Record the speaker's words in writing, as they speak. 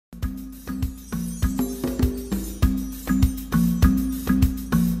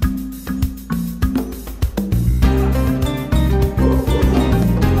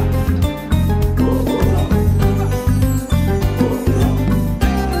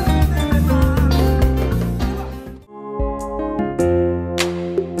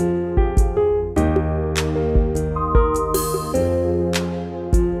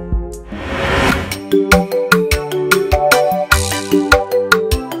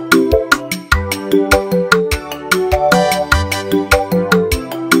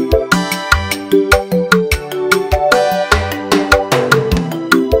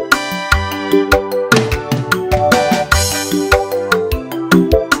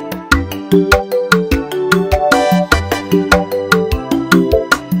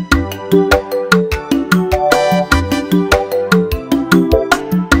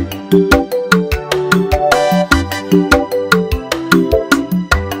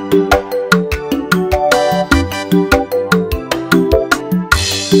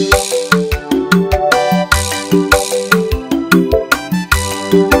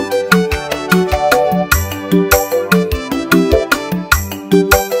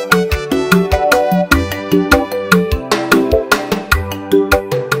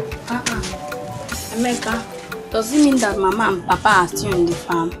Mama and Papa are still in the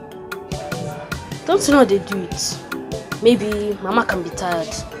farm. Don't you know they do it? Maybe Mama can be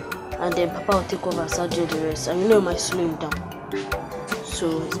tired and then Papa will take over and start doing the rest. And you know, it might slow him down.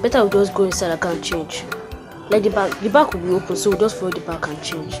 So it's better we just go inside and change. Like the back will be open, so we'll just follow the back and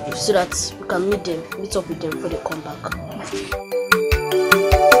change. So that we can meet up with them before they come back.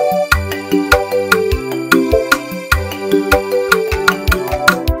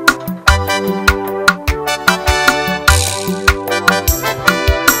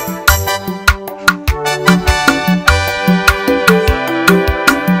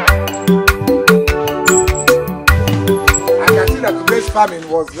 Farming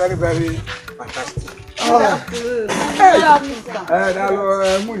was very, very fantastic. Good afternoon. Hello,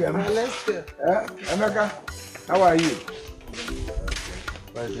 Emeka, how are you?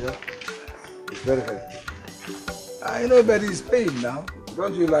 My dear, it's very, very good. I know that is paid now.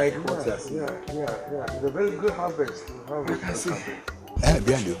 Don't you like what you're saying? Yeah. It's a very good harvest. I can see.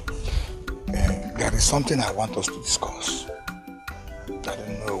 Biandu, there is something I want us to discuss. I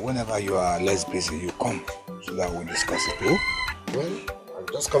don't know, whenever you are less busy, you come so that we'll discuss it. Oh? Well, I'm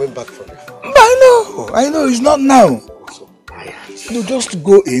just coming back from the farm. I know, it's not now. You just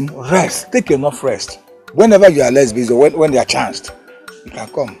go in, rest, take enough rest. Whenever you are less busy, when they are chanced, you can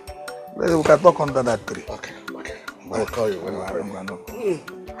come. We can talk under that tree. Okay. I'll call you when I'm ready. Okay.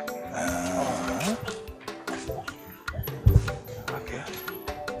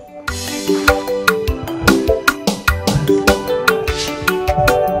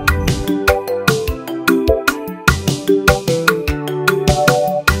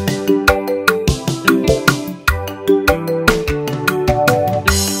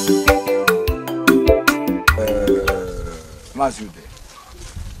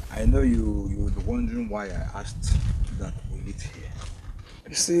 I know you'll be wondering why I asked that we meet here.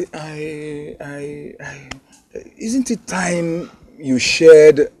 You see, isn't it time you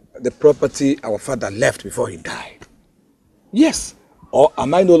shared the property our father left before he died? Yes. Or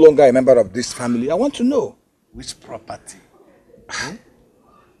am I no longer a member of this family? I want to know. Which property? I'm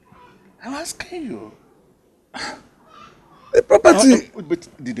asking you. The property. But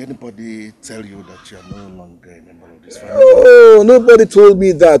did anybody tell you that you are no longer a member of this family? Oh, nobody told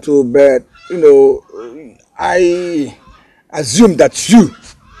me that, but you know, I assume that you,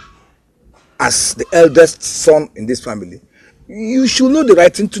 as the eldest son in this family, you should know the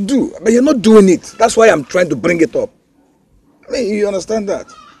right thing to do. But you're not doing it. That's why I'm trying to bring it up. I mean, you understand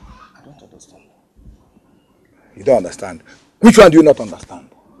that? I don't understand. You don't understand? Which one do you not understand?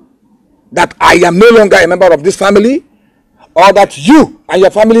 That I am no longer a member of this family? Or that you and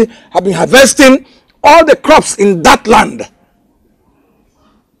your family have been harvesting all the crops in that land?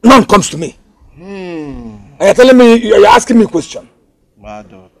 None comes to me. And you're telling me, you're asking me a question.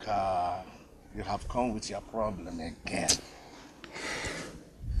 Madoka, you have come with your problem again.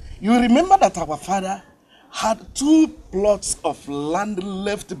 You remember that our father had 2 plots of land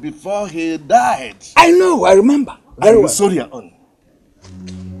left before he died? I know, I remember. Very well. Sold your own.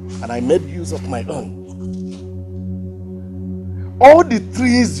 And I made use of my own. All the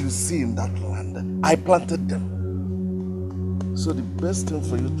trees you see in that land, I planted them. So the best thing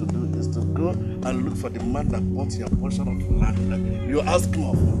for you to do is to go and look for the man that bought your portion of land. You ask him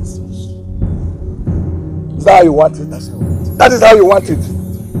of answers. Is that how you want it? That's how you want it. That is how you want it.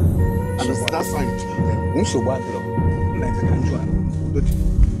 And that's how you treat them.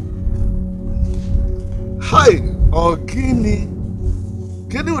 Hi, Ogini.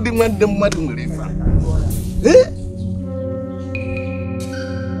 Can you demand the madam river? Eh?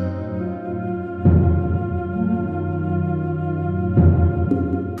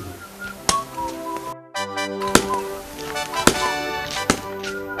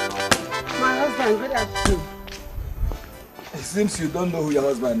 Good afternoon. It seems you don't know who your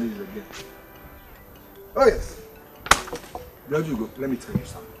husband is again. Oh yes. Where do you go? Let me tell you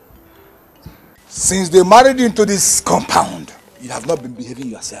something. Since they married you into this compound, you have not been behaving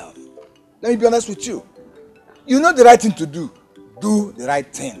yourself. Let me be honest with you. You know the right thing to do. Do the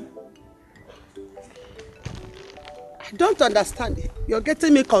right thing. I don't understand it. You're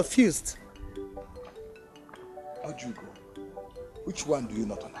getting me confused. How do you go? Which one do you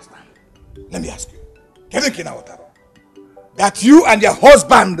not understand? Let me ask you. That you and your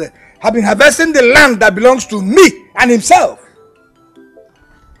husband have been harvesting the land that belongs to me and himself.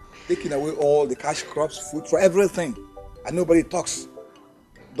 Taking away all the cash crops, food, for everything. And nobody talks.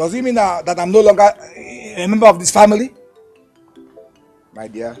 Does it mean that I'm no longer a member of this family? My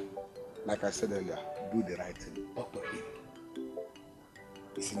dear, like I said earlier, do the right thing. Talk to him.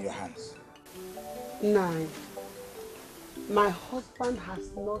 It's in your hands. Nine. My husband has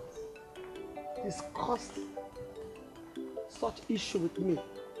not discussed such issue with me.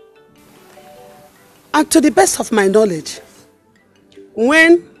 And to the best of my knowledge,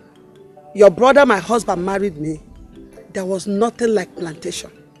 when your brother, my husband, married me, there was nothing like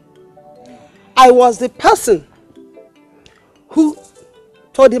plantation. I was the person who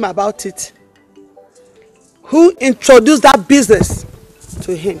told him about it, who introduced that business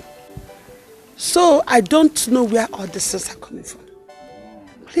to him. So I don't know where all these things are coming from.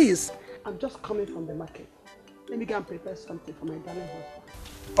 Please, I'm just coming from the market. Let me go and prepare something for my darling husband.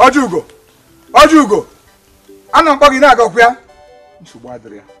 Ojugo!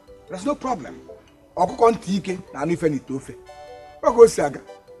 There's no problem. Okonkwo ntike na anu ife ni tofe. Ogo si aga.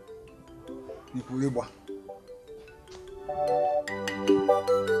 Nikulebwa.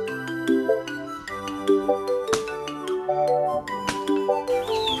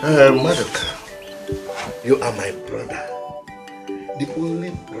 Madoka, you are my brother. The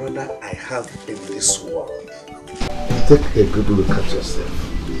only brother I have in this world. Take a good look at yourself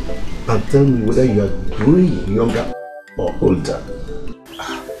and tell me whether you are growing younger or older.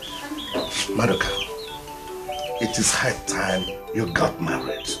 Madoka, it is high time you got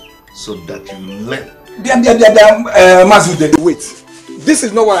married so that you learn. Mazude, wait. This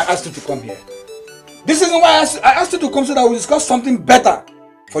is not why I asked you to come here. This is not why I asked you to come so that we discuss something better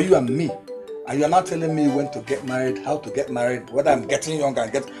for you and me. And you are not telling me when to get married, how to get married, whether I'm getting younger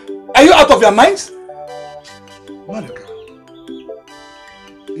and Are you out of your minds? Madoka,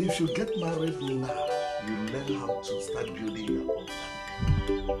 if you get married now, you learn how to start building your own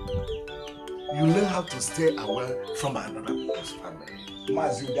family. You learn how to stay away from another people's family.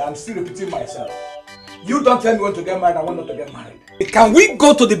 Mazude, I'm still repeating myself. You don't tell me when to get married, I want not to get married. Can we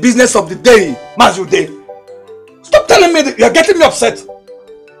go to the business of the day, Mazude? Stop telling me that you're getting me upset.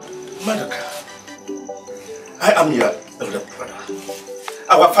 Madoka, I am your elder brother.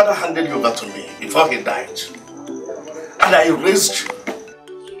 Our father handed you over to me before he died. And I raised you.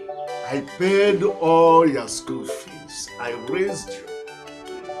 I paid all your school fees. I raised you.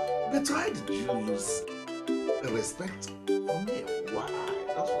 But why did you lose the respect for me? Why?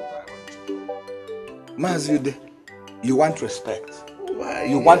 That's what I want to know. Mazude, you want respect. Why?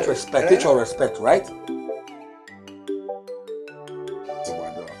 You want respect. It's your respect, right?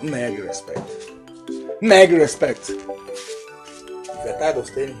 Meg respect. Meg respect. If you're tired of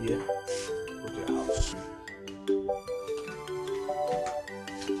staying here, go to your house.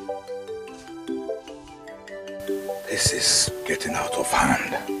 This is getting out of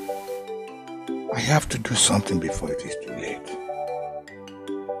hand. I have to do something before it is too late.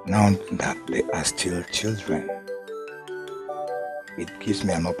 Now that they are still children, it gives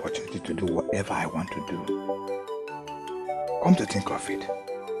me an opportunity to do whatever I want to do. Come to think of it,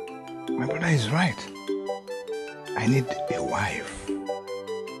 my brother is right. I need a wife,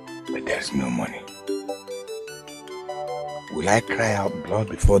 but there's no money. Will I cry out blood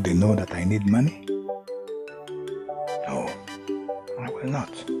before they know that I need money? No, I will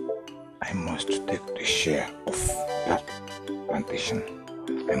not. I must take the share of that plantation.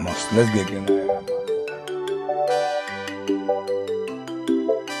 I must. Let's get in there.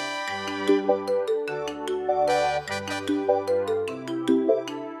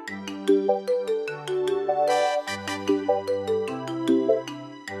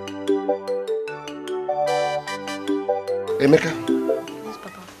 Emeka, yes,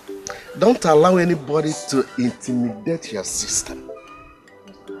 Papa. Don't allow anybody to intimidate your sister.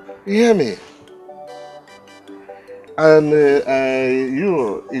 You hear me? And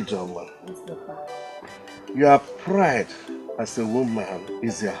you, Ijoma, yes, Papa. Your pride as a woman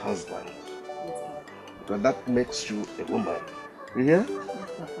is your husband. Yes, because that makes you a woman. You hear? Yes,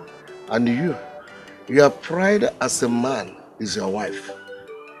 Papa. And your pride as a man is your wife. Yes,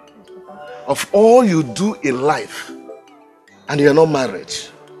 Papa. Of all you do in life, and you're not married,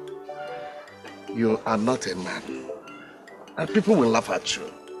 you are not a man. And people will laugh at you.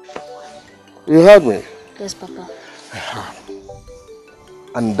 You heard me? Yes, Papa. I have.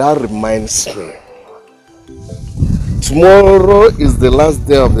 And that reminds me. Tomorrow is the last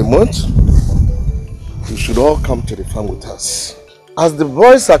day of the month. You should all come to the farm with us. As the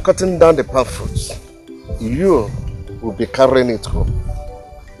boys are cutting down the palm fruits, you will be carrying it home.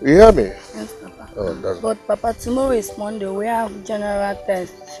 You hear me? Yes, Papa. Oh, but Papa, tomorrow is Monday. We have general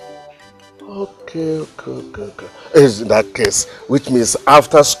test. Okay. In that case, which means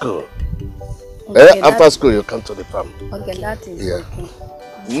after school. Okay, after school, you come to the farm. Okay, that is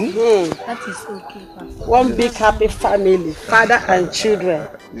okay. That is okay, Papa. One big happy family, father and children.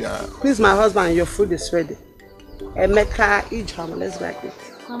 Yeah. Please, my husband, your food is ready. Emeka, Ijom, let's back it.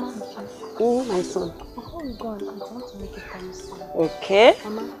 Mama, Oh, my son. before we go on, I want to make a promise. Okay.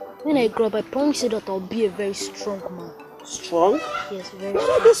 Mama, when I grow up, I promise you that I'll be a very strong man. Strong? Yes, very You're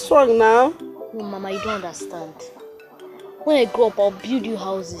strong. not strong now. No, Mama, you don't understand. When I grow up, I'll build you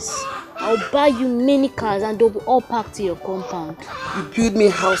houses. I'll buy you many cars and they'll be all packed to your compound. You build me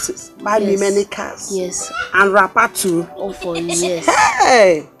houses, buy me many cars. Yes. And rapper too. Oh, for years.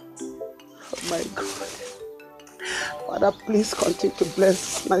 Hey! Oh my God. Father, please continue to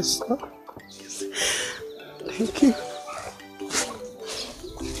bless my son. Thank you.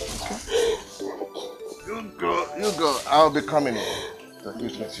 You go. I'll be coming to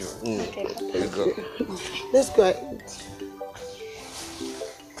eat with you. Okay. You go. Let's go and eat.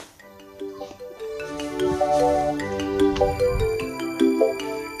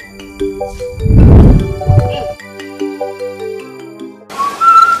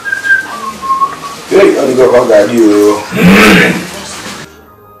 Hey, I'll go hug at you.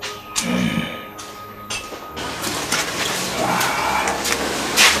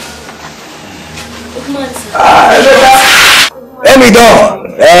 Let me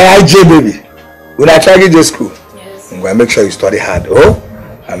down. IJ baby. When I try to get to school, yes. I'm going to make sure you study hard. Oh,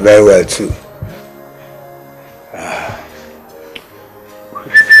 and very well too.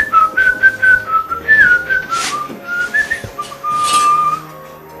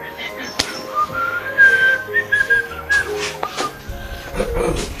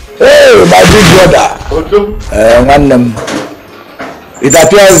 Hey, my big brother. One it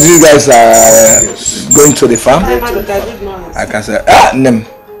appears you guys are going to the farm. I can say, Nem,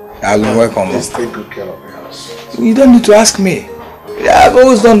 I'll welcome. Please take good care of the house. You don't need to ask me. Yeah, I've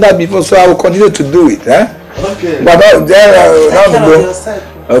always done that before, so I will continue to do it. Okay. But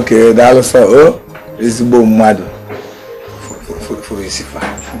okay, that also. Oh, this is Madu. For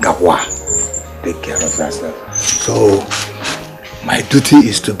Gawa. Take care of yourself. So, my duty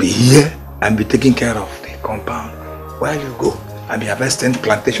is to be here and be taking care of the compound. Where you go? I be harvesting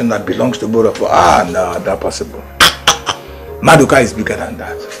plantation that belongs to both of us. No, that's possible. Maduka is bigger than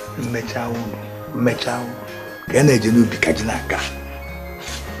that. Mechau. Energy no be kajinaka.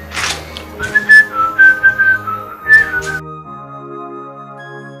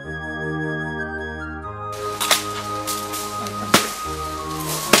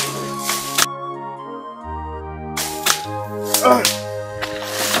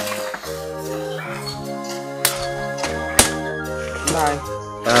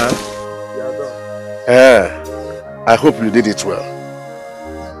 I hope you did it well.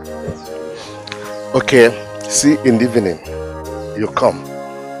 Okay, see, in the evening, you come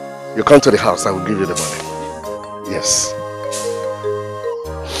to the house, I will give you the money. Yes.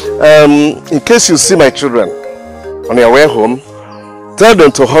 In case you see my children on your way home, tell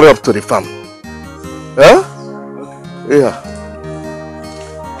them to hurry up to the farm. Huh? Yeah.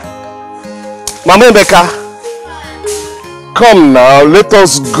 Mama Becca, come now, let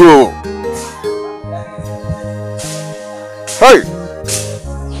us go. Hey!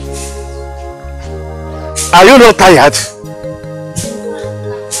 Are you not tired?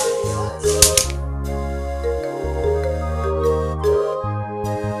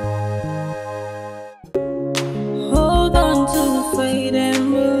 Hold on to the faith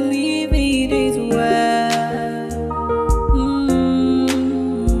and believe it is well.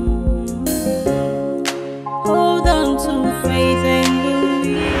 Hold on to the faith and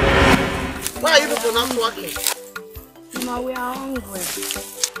believe. Why are you people not working? Mama, we are hungry.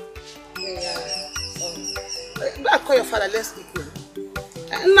 Go and call your father, let's eat now.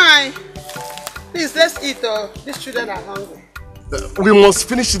 Nine. Please, let's eat. These children are hungry. We must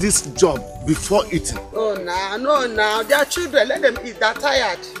finish this job before eating. Oh, no. They are children. Let them eat. They're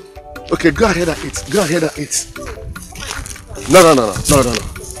tired. Okay, go ahead and eat. Go ahead and eat. No.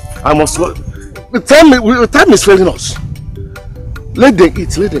 I must work. The time is failing us. Let them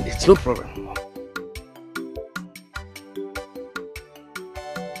eat. No problem.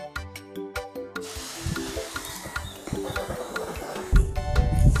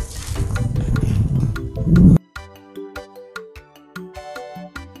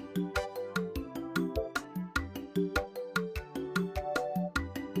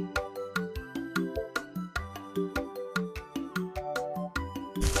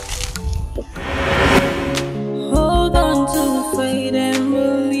 Hold on to the faith and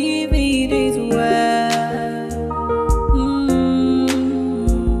believe it is well.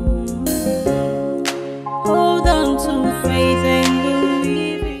 Hold on to the faith and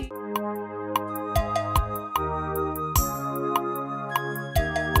believe it.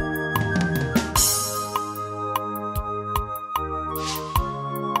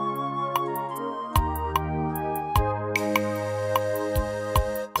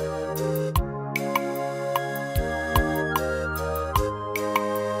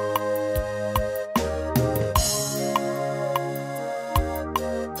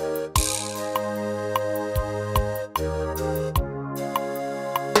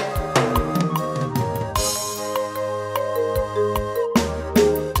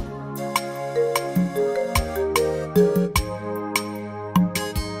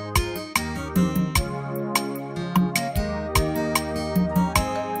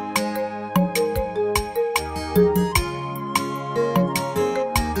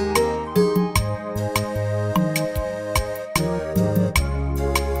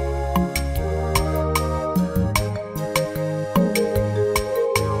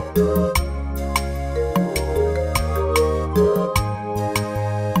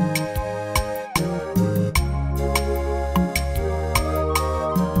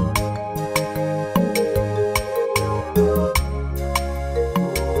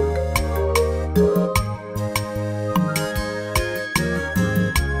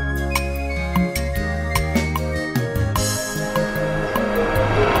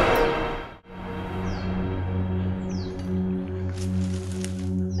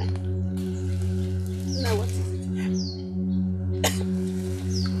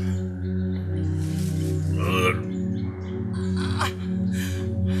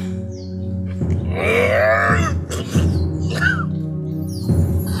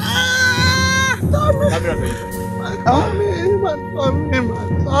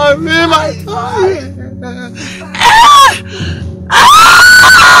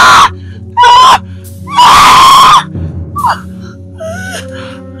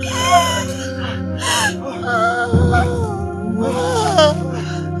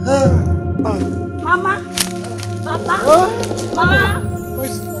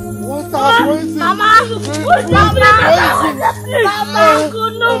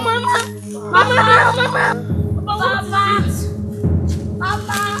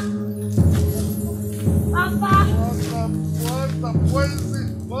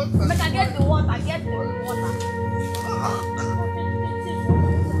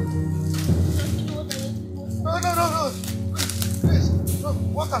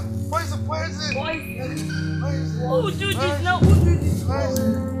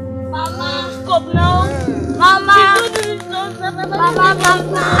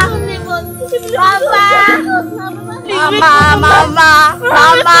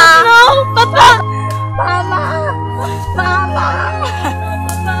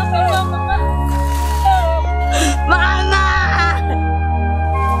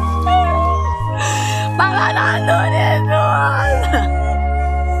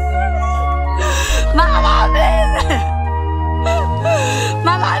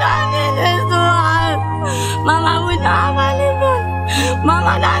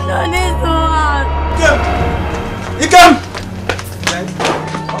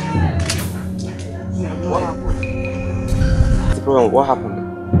 What happened?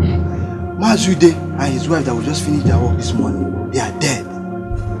 Wazobia and his wife that will just finish their work this morning, they are dead.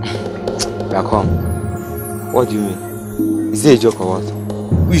 Come. What do you mean? Is it a joke or what?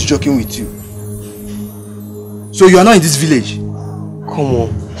 Who is joking with you? So you are not in this village? Come on.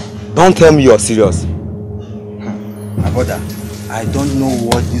 Don't tell me you are serious. My brother, I don't know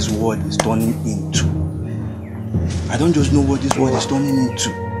what this world is turning into. I don't just know what this world is turning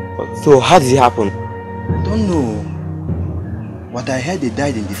into. So how did it happen? I don't know. But I heard they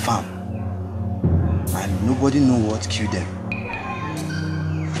died in the farm. And nobody knows what killed them.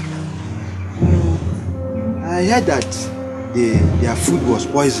 I heard that their food was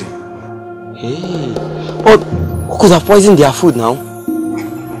poisoned. Hey, but who could have poisoned their food now?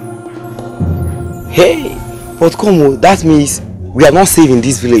 Hey, but come on, that means we are not safe in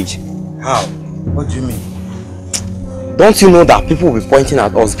this village. How? What do you mean? Don't you know that people will be pointing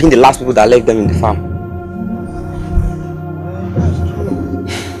at us being the last people that left them in the farm?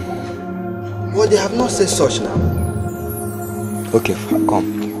 But they have not said such now. Okay,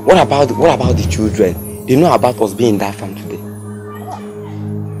 come. What about the children? They know about us being in that farm today.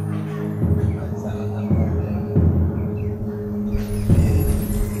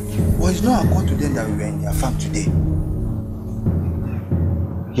 Well, it's not according to them that we were in their farm today.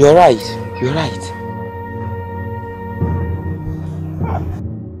 You're right. You're right.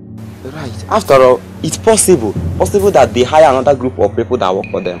 You're right. After all, it's possible that they hire another group of people that work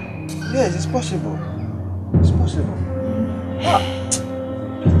for them. Yes, it's possible. It's possible.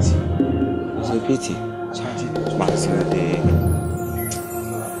 Pity. It's a pity.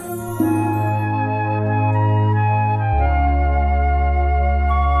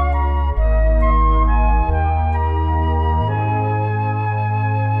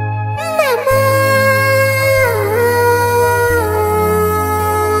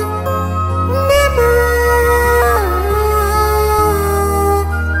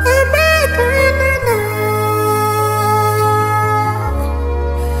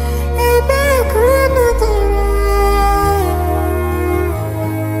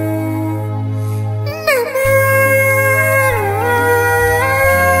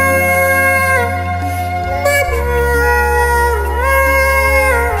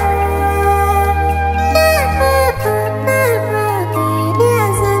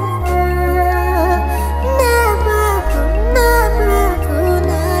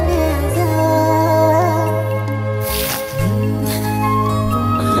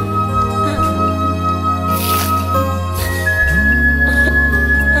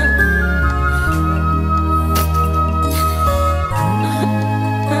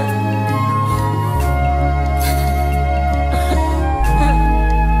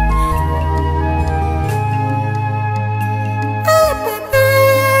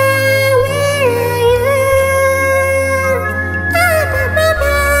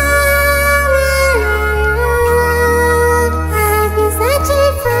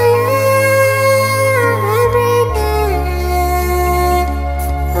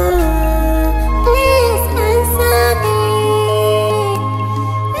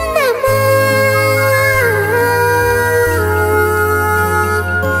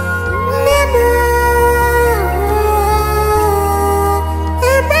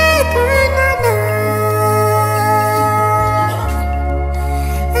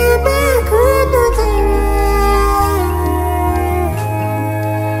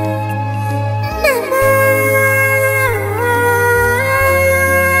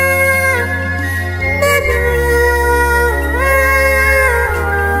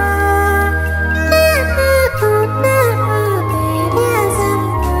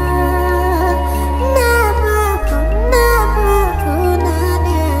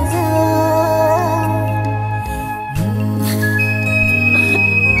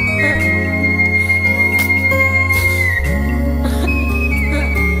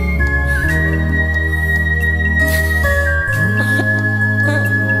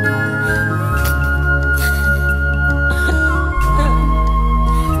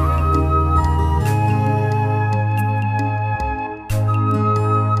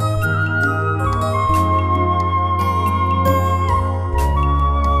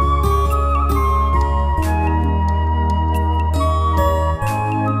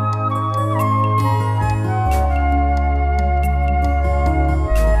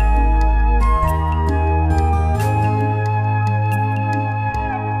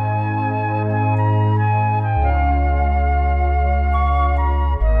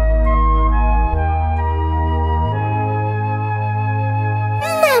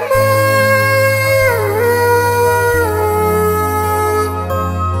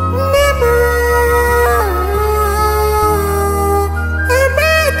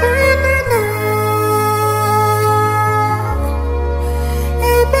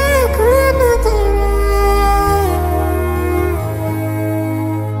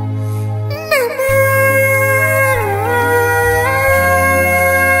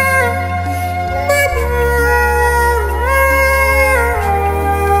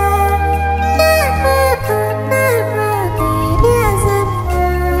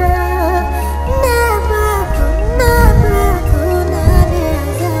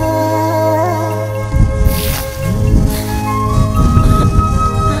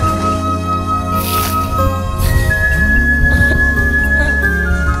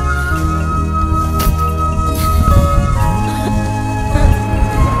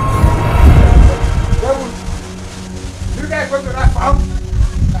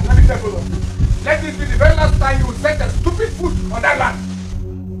 Let this be the very last time you will set a stupid foot on that land.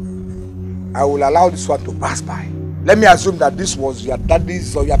 I will allow this one to pass by. Let me assume that this was your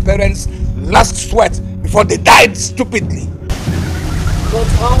daddy's or your parents' last sweat before they died stupidly. But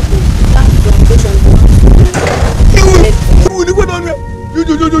uncle, that plantation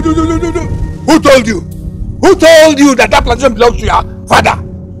Who told you? Who told you that that plantation belongs to your father?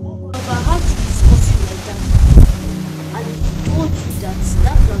 But how to discuss it like that? And he told you that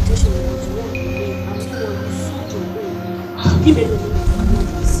that plantation was one way and he was such a way. He made a little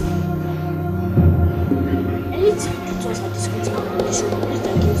anything to us at this critical condition, please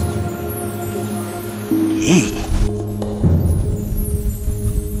against you.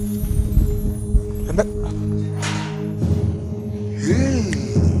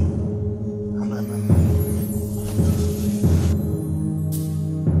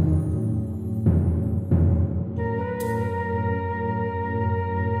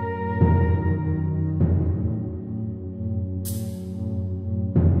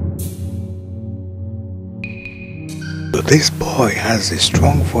 This boy has a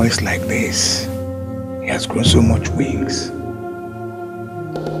strong voice like this. He has grown so much wings.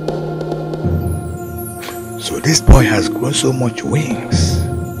 So this boy has grown so much wings.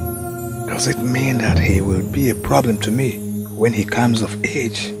 Does it mean that he will be a problem to me when he comes of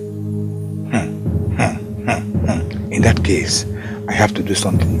age? In that case, I have to do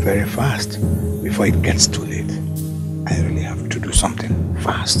something very fast before it gets too late. I really have to do something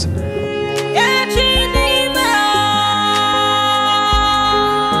fast.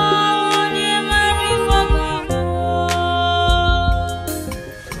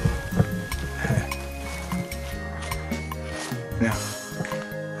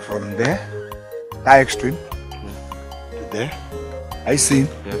 From there, that extreme, to there. Are you seeing?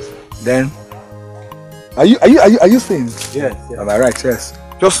 Yes. Then, are you seeing? Yes. Yes. Am I right? Yes.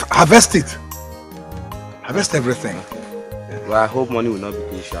 Just harvest it. Harvest everything. Okay. Well, I hope money will not be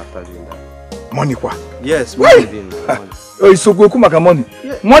the issue after doing that. Money, what? Yes, money. Money. Oh, it's so good. Money.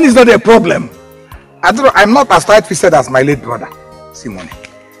 Yeah. Money is not a problem. I'm not as tight-fisted as my late brother. See money.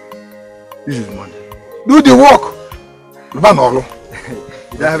 This is money. Do the work.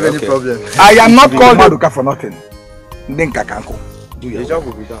 You don't have any problem. I am not called Maduka for nothing. The job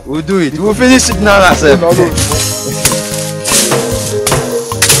will be done. We'll do it. We'll finish it now ourselves.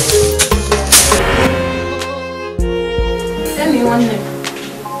 Tell me one name.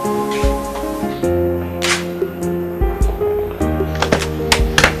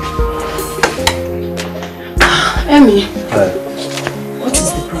 Emmy. Hi. What is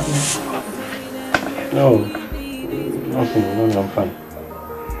the problem? No. Nothing. No, I'm fine.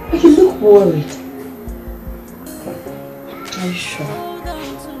 You look worried. Are you sure?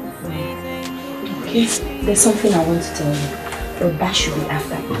 Okay, there's something I want to tell you. Your bath should be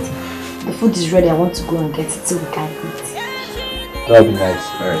after eating. The food is ready. I want to go and get it so we can eat. That'll be nice.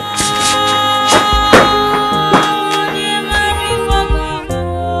 Alright.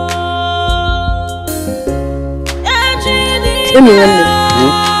 Let me one minute.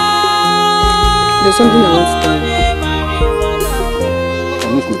 There's something I want to tell you.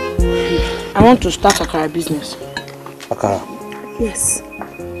 I want to start Akara business. Akara? Yes.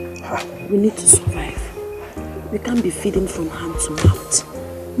 We need to survive. We can't be feeding from hand to mouth.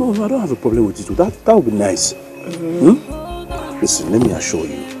 No, I don't have a problem with it. That would be nice. Listen, let me assure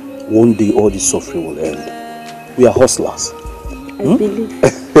you, one day all this suffering will end. We are hustlers. I believe. I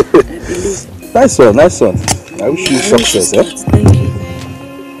believe. Nice one, nice one. I wish you success, eh? Thank you.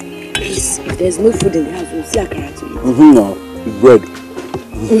 Please, if there's no food in the house, we'll see Akara to eat. No, with bread.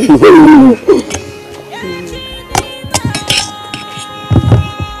 If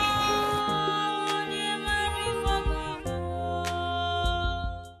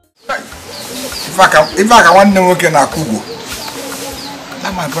I can one day work in Akugo,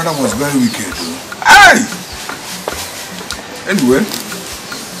 that my brother was very wicked. Hey! Anyway,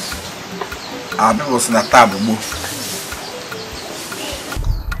 our brother was in a table.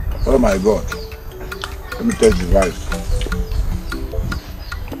 Oh my God. Let me tell you the vibe.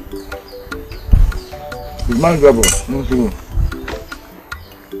 It's manageable. No problem.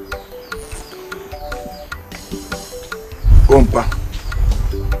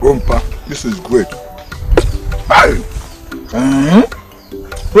 Gompa. This is great. Hey!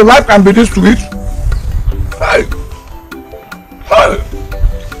 So life can be this sweet. Hey!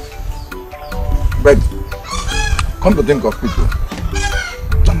 But come to think of people,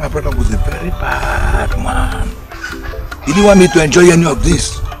 my brother was a very bad man. He didn't want me to enjoy any of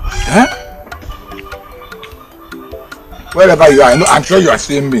this. Huh? Wherever you are, I'm sure you are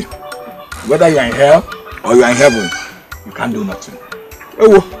seeing me. Whether you are in hell or you are in heaven, you can't do nothing.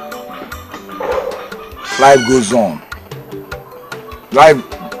 Oh, Life goes on. Life,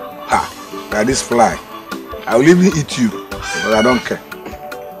 like this fly. I will even eat you, but I don't care.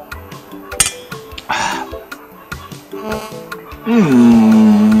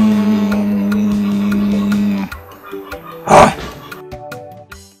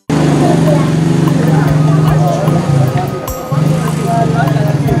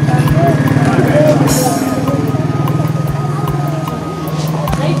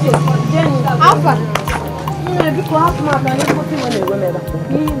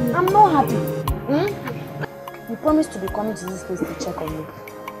 I'm not happy. You promised to be coming to this place to check on me,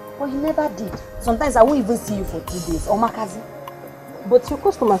 but you never did. Sometimes I won't even see you for 2 days. Or Makazi. But your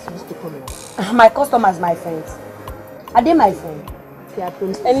customers supposed to come in. My customers, my friends. Are they my friends? Yeah, I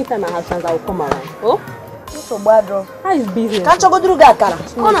promise. Anytime I have chance, I will come around. Oh? You're so bad, bro. How is business? Can't you go through Gakara?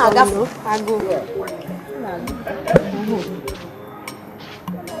 Oh, no, I go.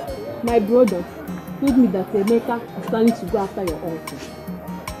 My brother told me that Emeka is planning to go after your uncle.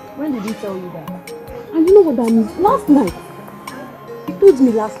 When did he tell you that? And you know what that means? Last night. He told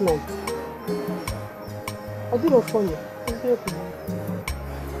me last night. A bit of funny.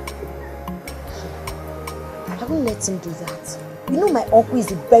 I won't let him do that. You know my uncle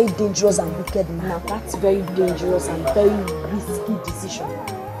is a very dangerous and wicked man. Now that's very dangerous and very risky decision.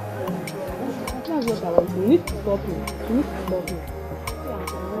 That's what I want. You need to stop him. You need to stop him.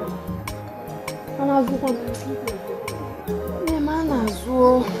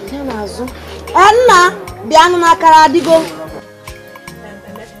 Anna, bianu na kara digo.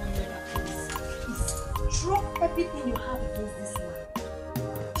 Drop everything you have against this man.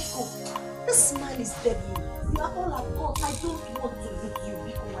 This man is deadly. You are all at fault. I don't want to lose you,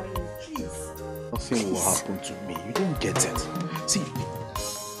 please. Nothing will happen to me. You don't get it. See,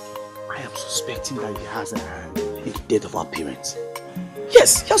 I am suspecting that he has a hand in the death of our parents.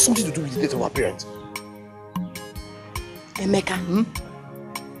 Yes, he has something to do with the death of our parents. Emeka.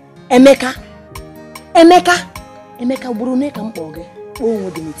 Emeka, Buruneka Mpoge.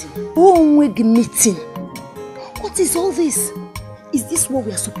 Meeting. What is all this? Is this what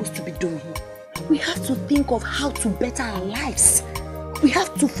we are supposed to be doing here? We have to think of how to better our lives. We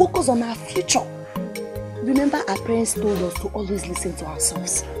have to focus on our future. Remember, our parents told us to always listen to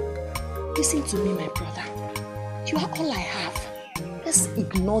ourselves. Listen to me, my brother. You are all I have. Let's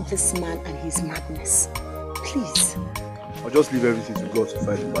ignore this man and his madness. Please. I'll just leave everything to God to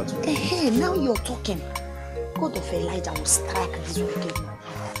fight the battle. Hey, now you're talking. God of Elijah will strike this wicked man.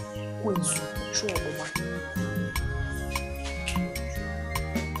 When you throw the one.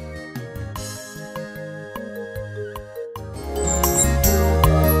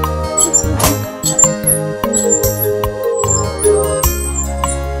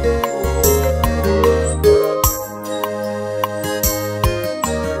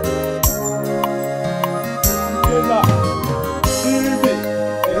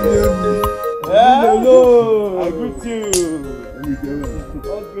 Hello, I greet you.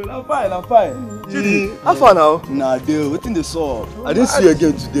 I'm fine. Chidi, how far now? Nah, deal. What's in the saw? I didn't see you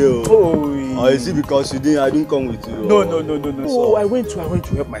again today. Oh, is it because I didn't come with you? No. Oh, I went to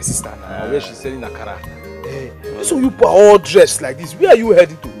help my sister now. Where she's selling akara. So you all dressed like this. Where are you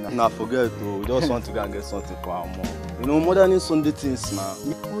heading to? Nah, forget though. We just want to go and get something for our mom. You know, modern Sunday things now.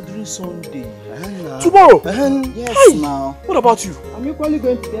 Modern Sunday. Tomorrow? Yes, hey, now. What about you? I'm equally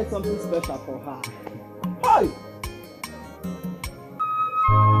going to get something special for her. Hi.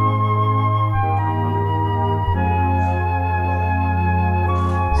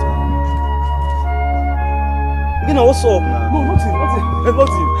 You know what's up now? No, nothing.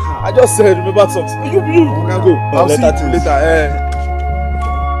 I just remembered something. You can go. I'll see you later.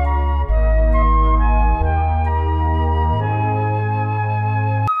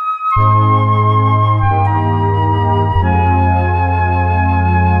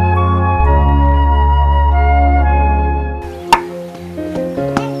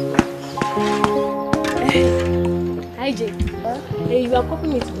 Hey, you are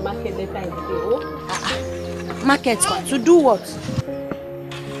copying me to the market later in the day, oh? Market? To do what?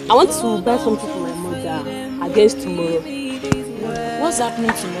 I want to buy something for my mother against tomorrow. What's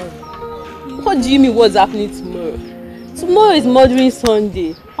happening tomorrow? What do you mean what's happening tomorrow? Tomorrow is Mothering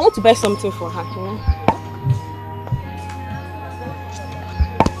Sunday. I want to buy something for her, you know?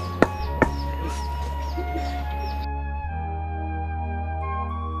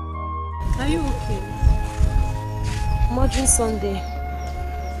 Are you okay? Mothering Sunday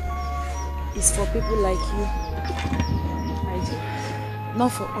is for people like you.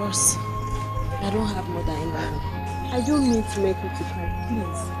 Not for us. I don't have mother anymore. I don't mean to make you to cry,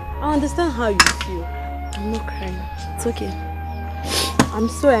 please. I understand how you feel. I'm not crying. It's okay. I'm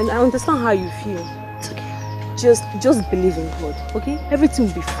sorry, I understand how you feel. It's okay. just believe in God, okay? Everything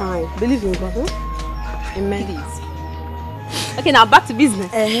will be fine. Believe in God, huh? Amen. Please. Okay, now back to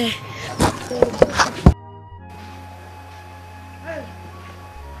business.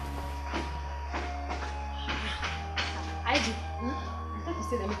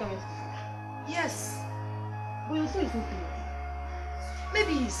 Yes. But you say it's not clear.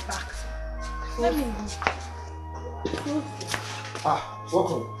 Maybe he's back. Let me go.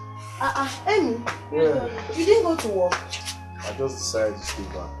 Welcome. Amy. Yeah. You didn't go to work. I just decided to stay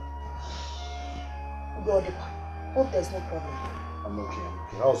back. God, hope there's no problem. I'm okay.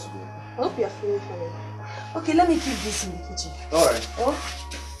 How's it doing? I hope you're feeling fine. Okay, let me keep this in the kitchen. Alright. Oh?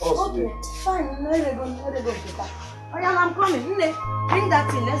 Okay, fine. Let it go. Oh yeah, I'm coming. Bring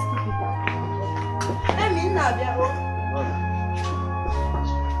that in. Let's keep it down. Amy,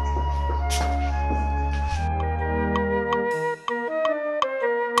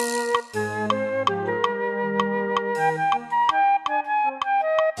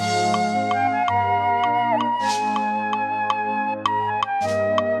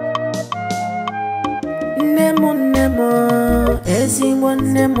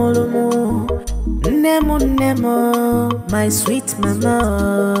 Nemo, my sweet mama.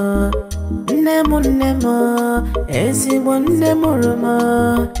 Nemo,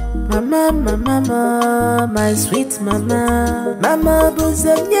 mama, my sweet mama. Mama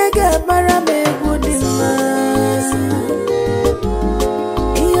buzanyega marame gudima.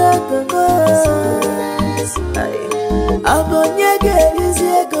 Iyagogo, abonyege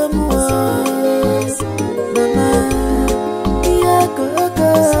iziego mua. Mama,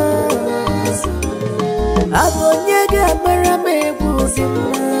 iyagogo. Abonyega marame gudima.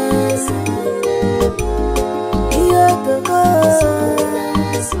 Iyagogo.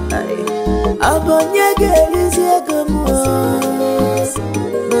 Abonyege iziego mua.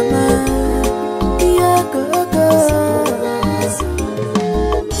 Mama, iyagogo.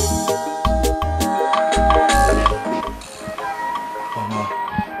 Mama,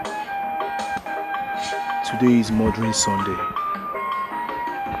 today is Mothering Sunday.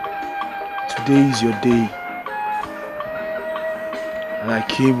 Today is your day. And I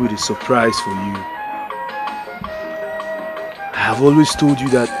came with a surprise for you. I have always told you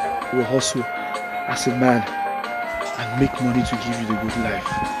that we'll hustle as a man and make money to give you the good life.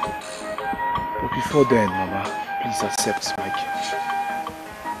 But before then, Mama, please accept my gift.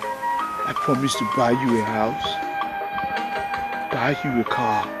 I promise to buy you a house, buy you a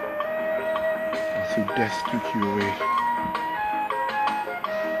car, until death took you away.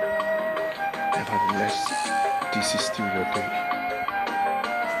 Nevertheless, this is still your day.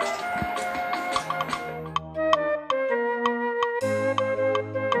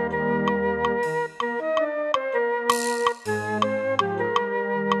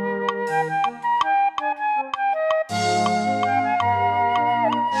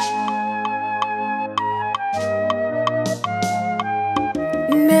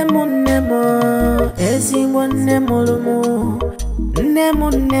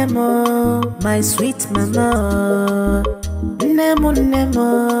 Nemo, my sweet mama. Nemo,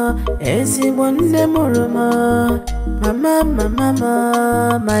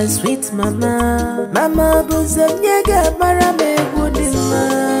 mama, my sweet mama. Mama buzanyega marame gudima.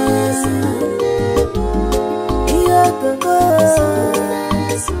 Iyagogo,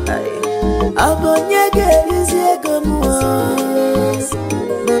 abonyege iziego mua.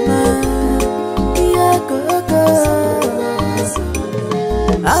 Mama, iyagogo.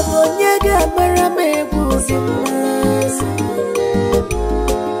 Abonyega marame gudima.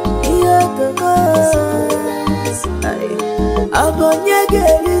 Iyagogo. Abonyega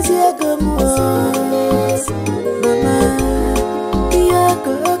iziego mua. Mama,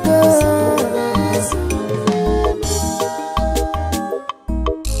 iyagogo.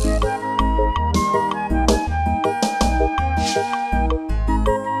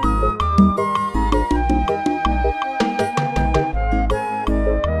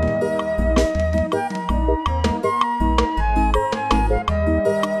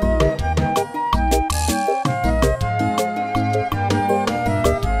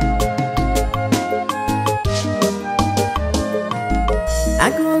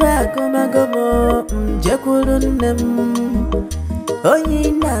 Agomo, Jakurunem,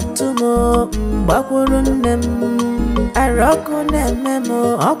 Oyina Tumo, Bakurunem, Arokunememo,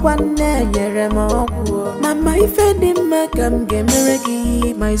 Okwane Yeremo, Mama, if I didn't make him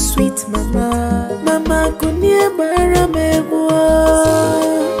gemeregi, my sweet mama, Mama, Kunia Baramewa,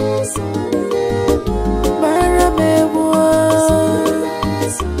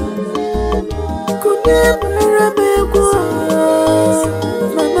 Kunia Baramewa.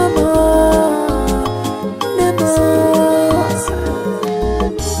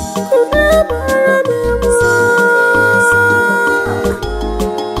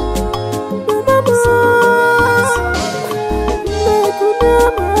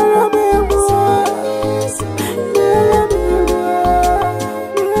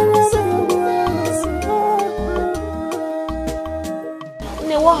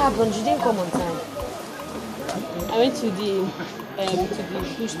 to the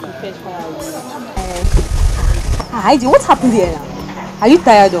bush to fetch firewood. Heidi, what happened here now? Are you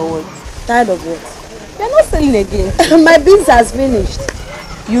tired or what? Tired of what? You're not selling again. My beans has finished.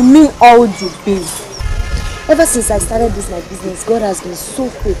 You mean all the beans? Ever since I started my business, God has been so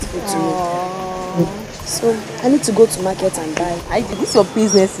faithful to me. So I need to go to market and buy. Heidi, this your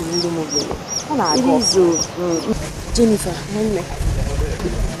business is really moving. It is. Jennifer,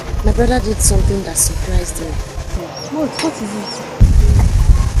 my brother did something that surprised me. What is it?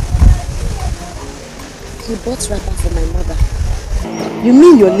 He bought wrapper for my mother. You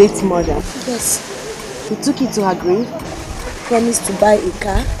mean your late mother? Yes. He took it to her grave, promised to buy a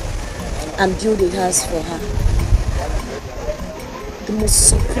car and build a house for her. The most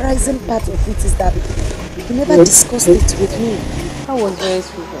surprising part of it is that he never discussed it with me. That was very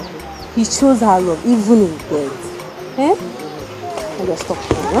sweet of him. He shows her love even in death. Eh? I just stop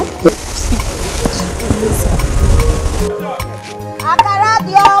here, huh? Akara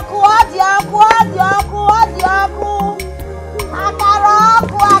dioku, dioku, dioku, dioku.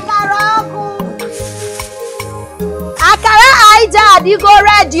 Akaraku, akaraku. Akara aija adigo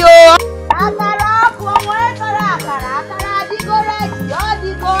ready o. Akaraku, omo ekara akara, akara adigo ready.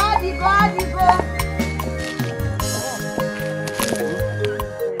 Odigo, odigo, odigo.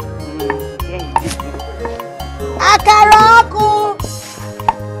 Akaraku.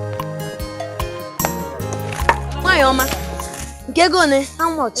 My Oma. Gegone, how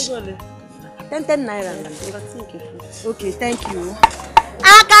much? 10 naira. Okay, thank you.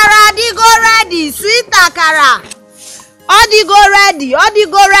 Akara digo ready, sweet akara. Odigo ready,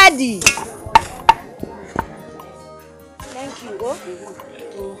 odigo ready. Thank you.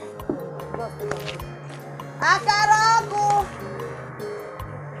 Akaraku.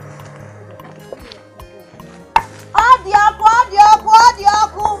 Odioku, odioku,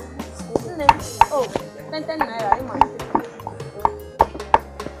 odioku. Oh, 10 naira.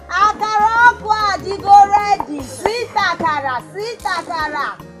 Akaraku adigo ready, sweet akara, sweet akara.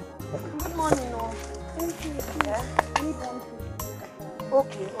 Good morning, no. Thank you. Yeah? Need 150.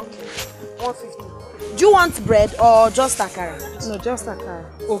 Okay. 150. Do you want bread or just akara? No, just akara.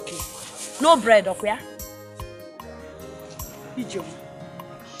 Okay. No bread, okay?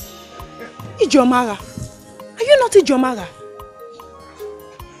 Ijomara. Are you not Ijomara?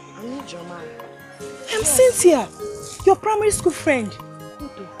 I'm Ijomara. I'm Cynthia, your primary school friend.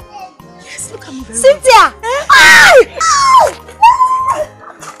 Yes, look at me very Cynthia! well.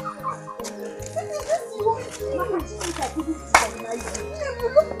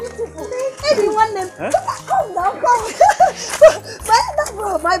 Everyone name. Come now, come.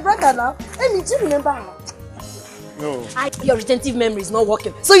 My brother now. Amy, do you remember her? No. Your retentive memory is not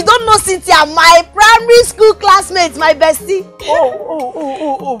working. So you don't know Cynthia, my primary school classmate, my bestie.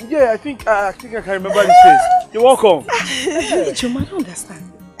 Oh, yeah, I think I can remember this face. You're welcome. Jom, I don't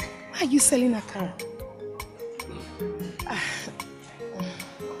understand. Why are you selling akara?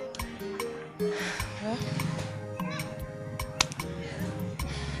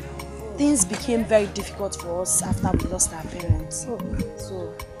 Things became very difficult for us after we lost our parents. So it's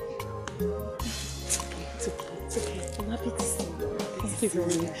okay. I'm happy to see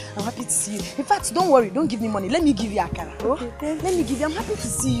you. I'm happy to see you. In fact, don't worry, don't give me money. Let me give you akara. Okay, let me give you. I'm happy to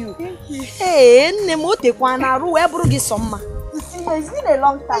see you. Thank you. Hey, Nemote Kwanaru, Ebrugi Somma. It's been a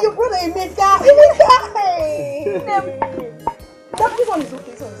long time. Your brother Emeka. This one is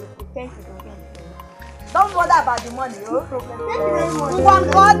okay. Thank you. Don't bother about the money, no problem. Thank you very much.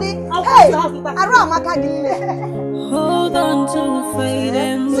 Hey, hold on to faith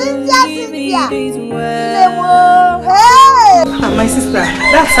and believe it is well. Hey! My sister,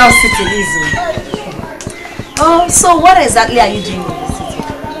 that's how city is. Oh, so what exactly are you doing in the city?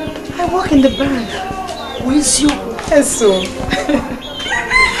 I work in the bank. With you? Yes, so.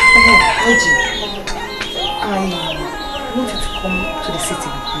 I want you to come to the city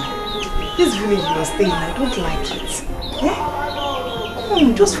with me. This village you are staying, I don't like it. Eh?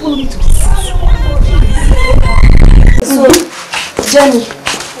 Come, just follow me to the city. So, Jenny,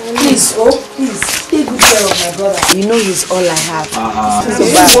 please, take good care of my brother. You know he's all I have.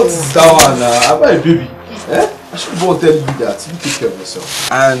 What's that one? I'm a baby. Eh? I should go tell you that. You take care of yourself.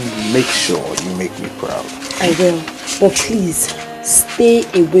 And make sure you make me proud. I will. But please, stay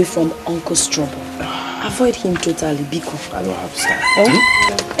away from Uncle's trouble. Avoid him totally, Biko. I don't have time.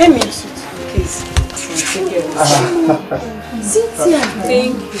 Amy, please. Take care of yourself. Cynthia.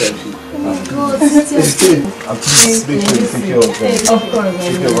 Thank you. Oh my God, Cynthia. I'm please make sure you take care of them. Of course.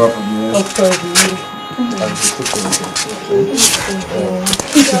 Take care of her for me. Of course.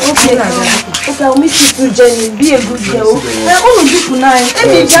 Okay, I'll miss you too, Jenny. Be a good girl. I want to do tonight.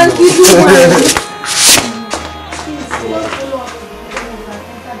 Amy, can't you do one?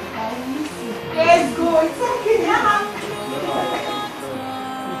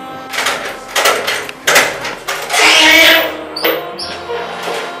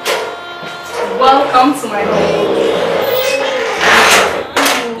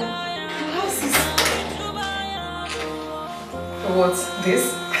 What? This?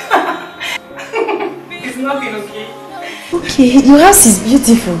 It's nothing, okay? Okay, your house is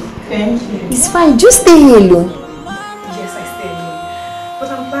beautiful. Thank you. It's fine. Just stay here alone. Yes, I stay alone. But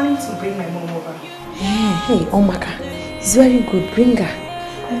I'm planning to bring my mom over. Hey, Omaka. It's very good. Bring her.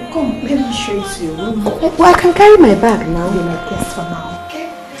 Come, let me show you to your room. Well, I can carry my bag now. You're my guest for now, okay?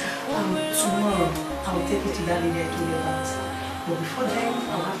 Tomorrow, I'll take you to that lady I told you about. But before then,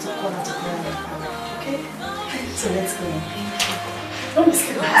 I'll have to call her to clear my family, okay? So let's go. Don't be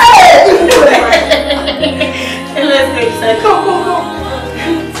scared. Hey, let's go inside. Come, come, come.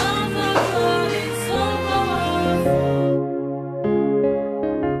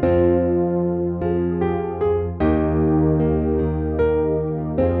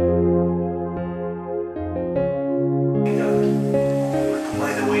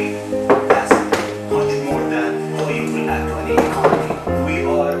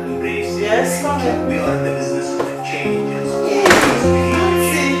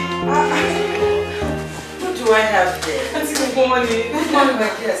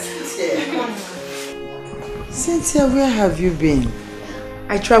 Cynthia, where have you been?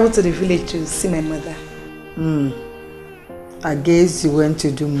 I traveled to the village to see my mother. I guess you went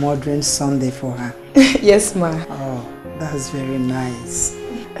to do Modern Sunday for her. Yes, ma. Oh, that's very nice.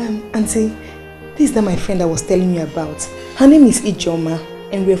 Auntie, this is that my friend I was telling you about. Her name is Ijoma,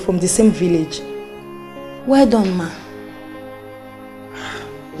 and we're from the same village. Well done, ma.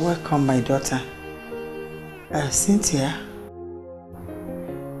 Welcome, my daughter. Cynthia,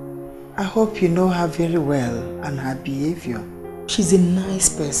 I hope you know her very well and her behavior. She's a nice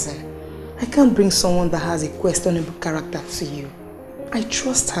person. I can't bring someone that has a questionable character to you. I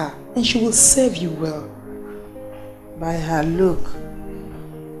trust her and she will serve you well. By her look,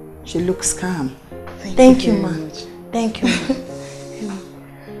 she looks calm. Thank you, ma. Thank you, ma.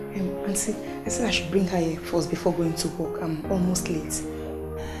 Auntie, I said I should bring her here first before going to work. I'm almost late.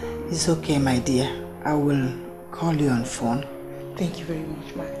 It's okay, my dear. I will call you on phone. Thank you very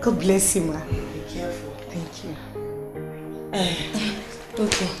much, ma. God bless you, ma. Be careful. Thank you.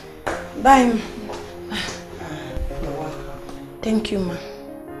 Okay. Bye. You're welcome. Thank you, ma.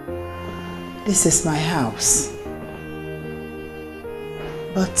 This is my house.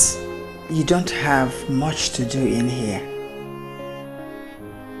 But you don't have much to do in here.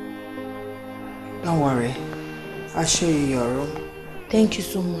 Don't worry. I'll show you your room. Thank you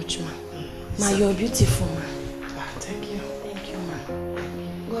so much, ma. Ma, you're beautiful, ma. Thank you. Thank you, ma.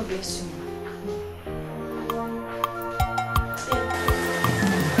 God bless you, ma.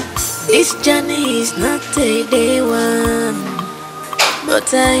 This journey is not a day one,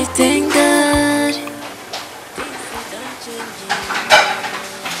 but I thank God.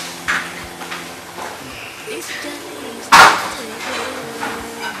 This journey is not a day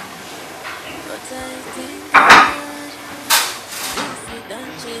one, but I thank God. Things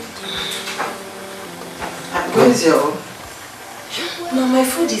don't change. Where's your room? No, my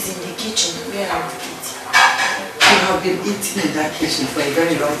food is in the kitchen where I will eat. You have been eating in that kitchen for a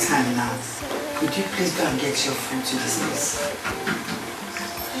very long time now. Could you please go and get your food to this place?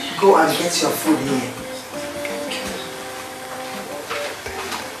 Go and get your food here.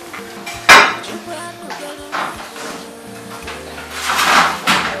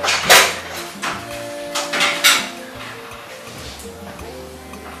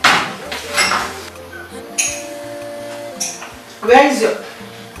 Where is your...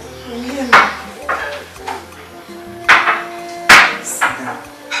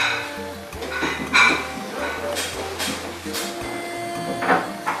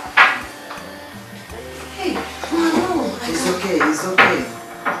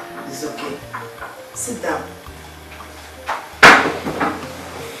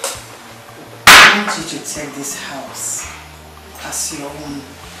 This house as your own.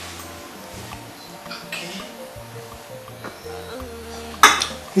 Okay?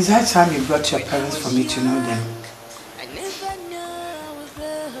 It's high time you brought your parents for me to know them.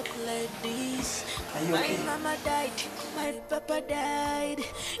 Are you okay?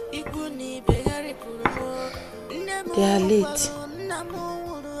 They are late.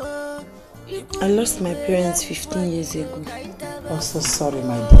 I lost my parents 15 years ago. I'm so sorry,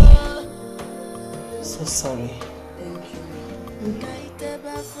 my dear. So sorry.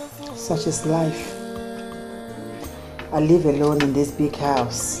 Such is life. I live alone in this big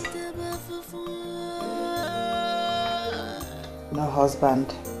house. No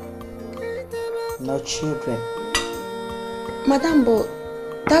husband, no children. Madam, but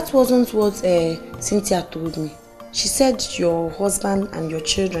that wasn't what Cynthia told me. She said your husband and your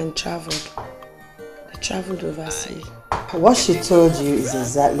children traveled. They traveled overseas. What she told you is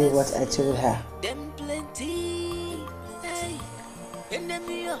exactly what I told her.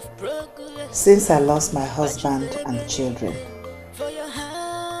 Since I lost my husband and children,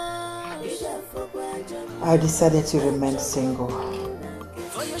 I decided to remain single.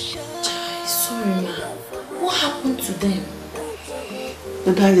 Sorry, ma. What happened to them?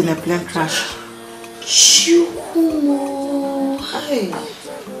 They died in a plane crash. Chukumo. Hey.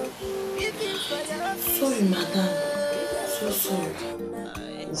 Sorry, madam. So sorry.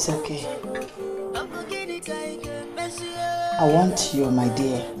 It's okay. I want you, my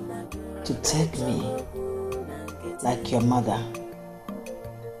dear, to take me like your mother.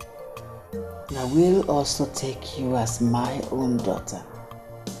 And I will also take you as my own daughter.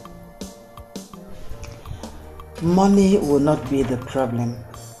 Money will not be the problem.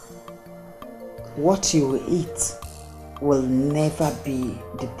 What you will eat will never be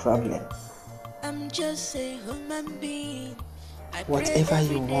the problem. I'm just a human being. Whatever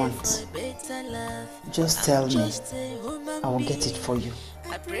you want, just tell me. I will get it for you.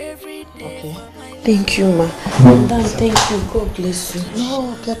 Okay? Thank you, ma. Madam, thank you. God bless you.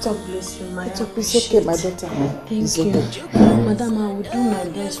 No, get up. Bless you, ma. It's okay, my daughter. Thank It's you. okay. Madam, I will do my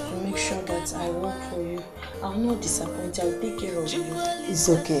best to make sure that I work for you. I will not disappoint you. I will take care of you. It's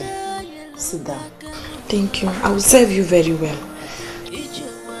okay. Sit down. Thank you. I will serve you very well.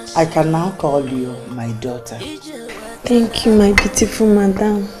 I can now call you my daughter. Thank you, my beautiful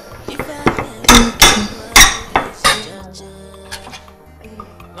madam. Thank you.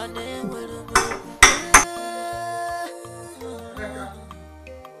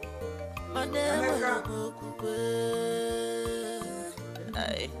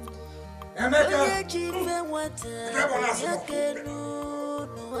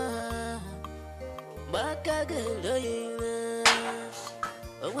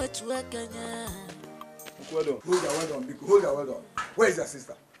 Hold your word on, Biko. Hold your word on. Where is your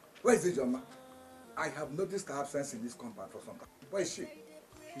sister? Where is Ijoma? I have noticed her absence in this compound for some time. Where is she?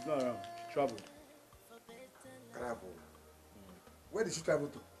 She's not around. She traveled. Travel. Where did she travel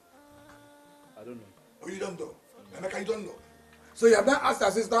to? I don't know. Oh, you don't know? Emeka, you don't know? So you have not asked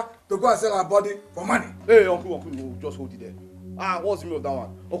her sister to go and sell her body for money? Hey, uncle, just hold it there. What's the meaning of that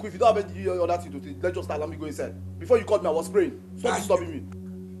one? Uncle, if you don't have any other thing to do, let's just allow me go inside. Before you called me, I was praying. Stop disturbing me.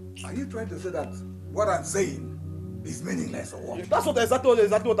 Are you trying to say that what I'm saying is meaningless or what? That's exactly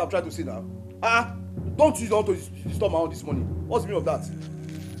what I'm trying to say now. Don't use on to disturb my own this morning. What's the meaning of that?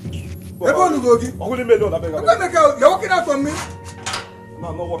 You're walking out from me? No,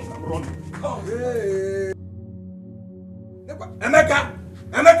 I'm not walking, I'm running. Oh, hey. Emeka!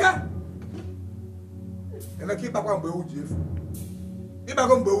 Emeka, keep back on Bewu Jeff. Keep back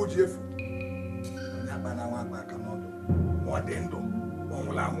on Bewu Jeff.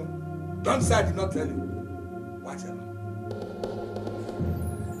 Don't say I did not tell you. Watch it.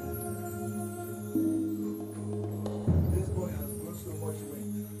 This boy has got so much weight.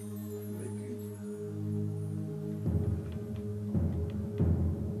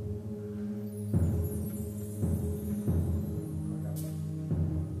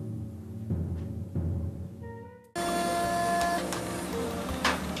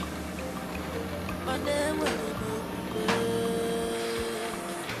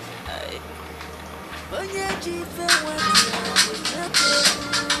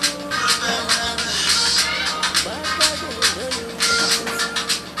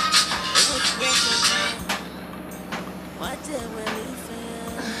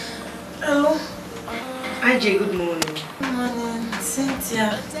 Hello. IJ, good morning. Good morning. Cynthia.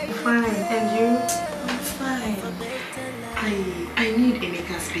 Fine. And you? I'm fine. I need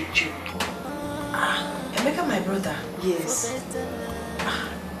Emeka's picture. Emeka, my brother? Yes.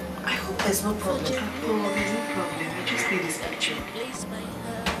 I hope there's no problem. Oh, there's no problem. I just need his picture.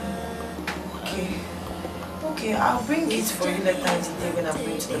 Okay. Okay, I'll bring it for you later in the day when I'm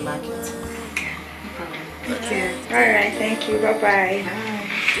going to the market. Okay. No problem. Okay. Alright, thank you. Bye-bye. Bye.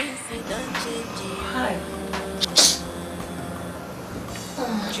 Hi.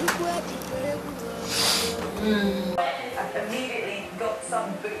 I've immediately got some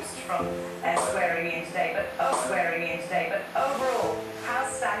boost from swearing in today, but overall,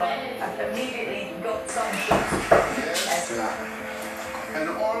 how's standing? I've immediately got some boost from And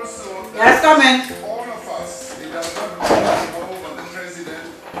also, yes, come in. All of us, it does not involve the president,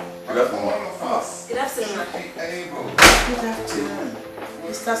 but all of us Good afternoon. should be able. Good afternoon.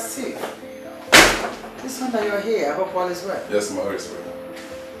 Mr. Steve. This one that you're here, I hope all is well. Yes, my is well.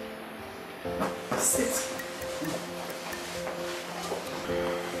 Sit.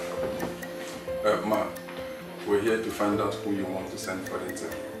 Ma, we're here to find out who you want to send for the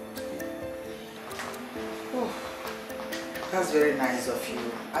interview. Oh, that's very nice of you.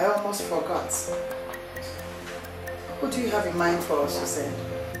 I almost forgot. Who do you have in mind for us to send?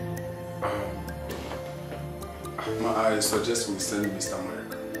 I suggest we send Mr.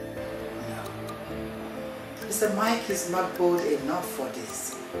 Mike. Mr. Mike is not bold enough for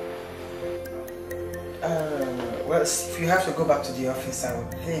this. Well, if you have to go back to the office, I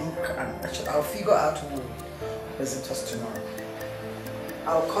would think, and actually, I'll figure out who will represent us tomorrow.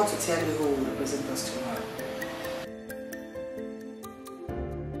 I'll call to tell you who will represent us tomorrow.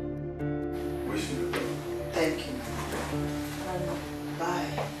 Thank you.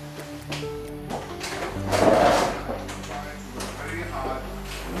 Bye.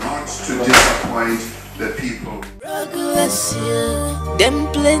 Not to disappoint the people. Progress, yeah. Them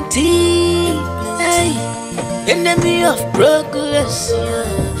plenty. Hey. Enemy of progress,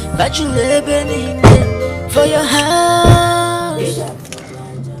 yeah. But you live in for your house.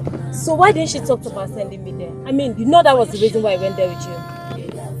 So why didn't she talk about sending me there? I mean, you know that was the reason why I went there with you.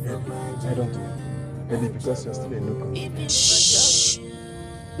 I don't know. Maybe because you're still a newcomer. Shh.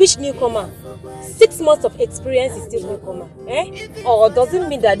 Which newcomer? 6 months of experience is still newcomer, eh? Or does it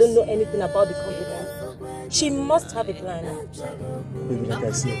mean that I don't know anything about the company? She must have a plan. Maybe like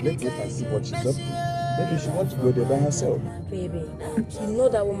I said, let's wait and see what she's up to. Maybe she wants to go there by herself. Baby, you know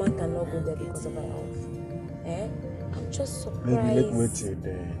that woman cannot go there because of her health. Eh? I'm just surprised. Maybe let's wait till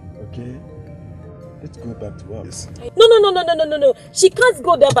then, okay? Let's go back to us. No. She can't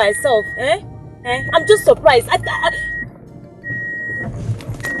go there by herself, eh? I'm just surprised.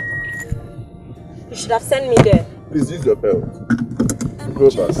 You should have sent me there. Please use your belt. Go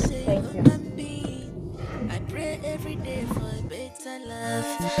back. Thank you.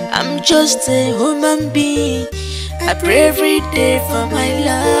 I'm just a human being. I pray every day for my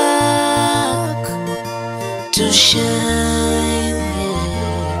luck to shine.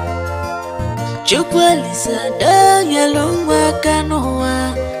 Chukwalisa da yalongwa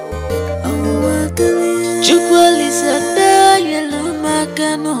kanoa. Chukwalisa da yaloma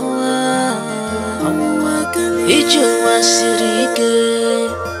kanoa. Ijo wasirike,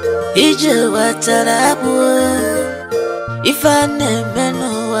 ijo watarabu. If I never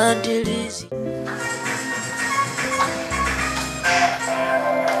know what it is.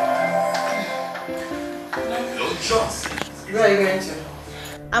 Where are you going to?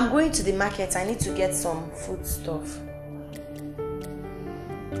 I'm going to the market. I need to get some food stuff.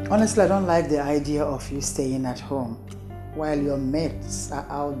 Honestly, I don't like the idea of you staying at home while your mates are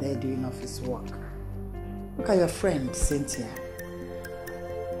out there doing office work. Look at your friend, Cynthia.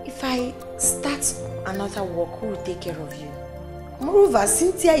 If I start another work, who will take care of you? Moreover,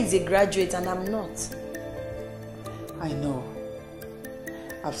 Cynthia is a graduate and I'm not. I know.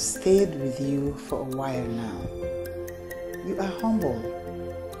 I've stayed with you for a while now. You are humble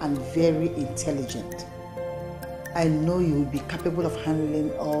and very intelligent. I know you will be capable of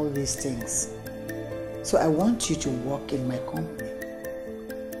handling all these things. So I want you to work in my company.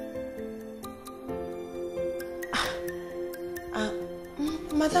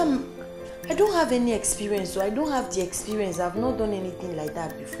 Madam, I don't have any experience, so I don't have the experience. I've not done anything like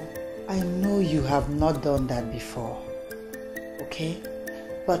that before. I know you have not done that before, okay?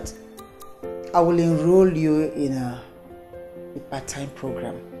 But I will enroll you in a part-time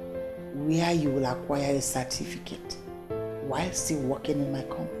program where you will acquire a certificate while still working in my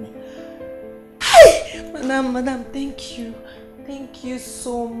company. Hey! Madam, thank you. Thank you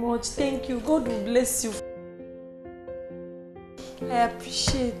so much. Thank you. God will bless you. I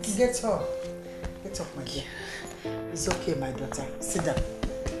appreciate it. Get up. Get up, my dear. It's okay, my daughter. Sit down.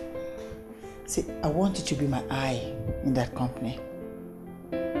 See, I want you to be my eye in that company.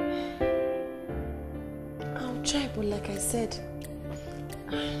 I'll try, but like I said,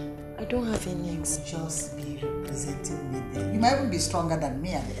 I don't have any experience. Just be representing me there. You might even be stronger than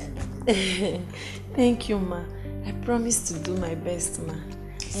me at the end of the day. Thank you, ma. I promise to do my best, ma.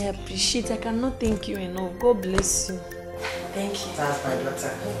 I appreciate it. I cannot thank you enough. God bless you. Thank you. That's my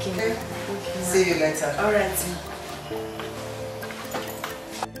daughter. Okay. Okay. See you later. All right.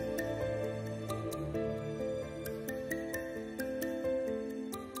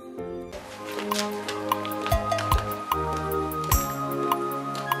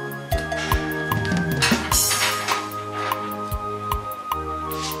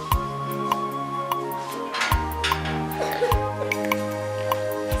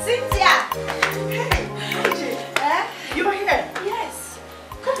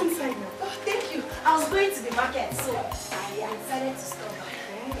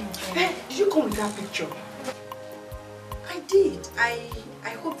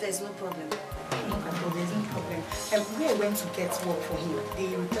 To get work for him.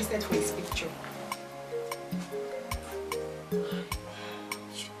 They requested for his picture.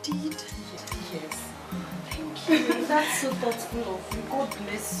 You did? Yes. Thank you. That's so thoughtful of you. God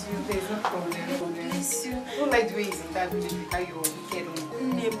bless you. There's no problem. God bless you. Don't like the way he's in that village without your wicked uncle.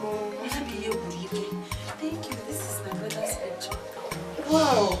 Thank you. This is my brother's picture.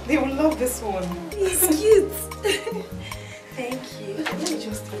 Wow, they will love this one. He's cute. Thank you. Let me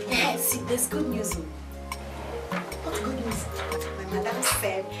just take one. Yeah, see, there's good news. What good news? My madam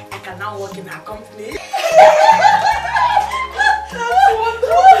said I can now work in her company. That's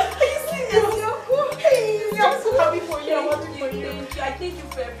wonderful. I'm so happy for you. I'm happy for you. Thank you. I thank you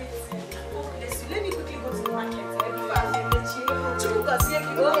for everything. Oh, bless you. Let me quickly go to the market.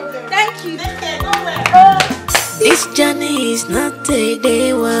 Thank you. Don't worry. This journey is not a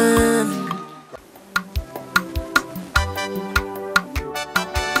day one.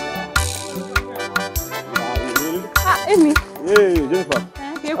 Amy. Hey, Jennifer.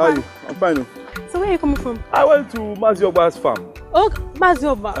 How are you? I'm fine. So where are you coming from? I went to Wazobia farm. Oh,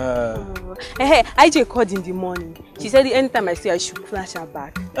 Wazobia. Hey, IJ called in the morning. She said anytime I see her, I should flash her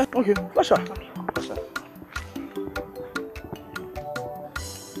back. Okay, flash her. Flash her.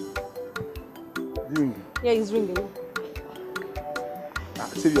 Ring. Yeah, he's ringing.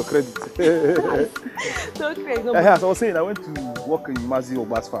 Save your credit. No credit. No As I was saying, I went to work in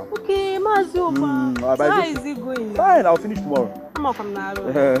Wazobia farm. Okay, Wazobia. So how is it going? Fine, I'll finish tomorrow. I'm off from now.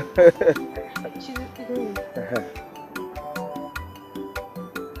 She's ringing.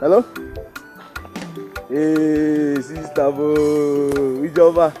 Hello? Hey, sister Bo.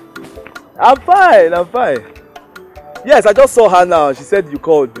 Ijova. I'm fine, I'm fine. Yes, I just saw her now. She said you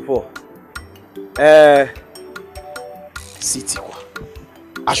called before. City.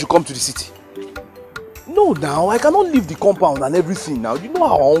 I should come to the city. No, now I cannot leave the compound and everything now. You know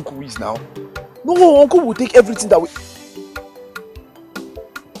how our uncle is now. No, uncle will take everything that we.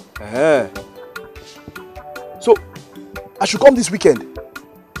 So I should come this weekend.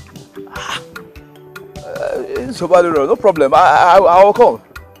 No problem. I'll come.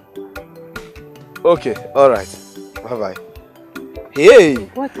 Okay, all right. Bye bye. Hey,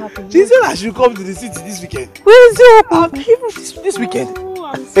 what happened? She said I should come to the city this weekend. Where is your this weekend? Oh,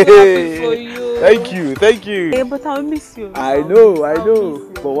 I'm so happy for you. Thank you, thank you. Hey, but I'll miss you. I know.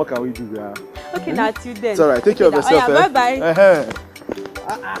 But what can we do now? Okay, now till then. It's alright. Take care of yourself. Yeah, bye.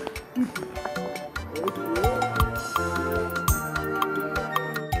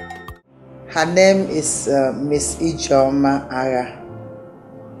 Her name is Miss Ijoma Ara.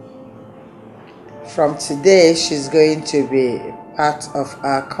 From today, she's going to be part of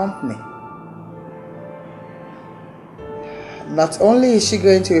our company. Not only is she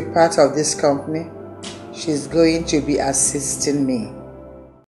going to be part of this company, she's going to be assisting me.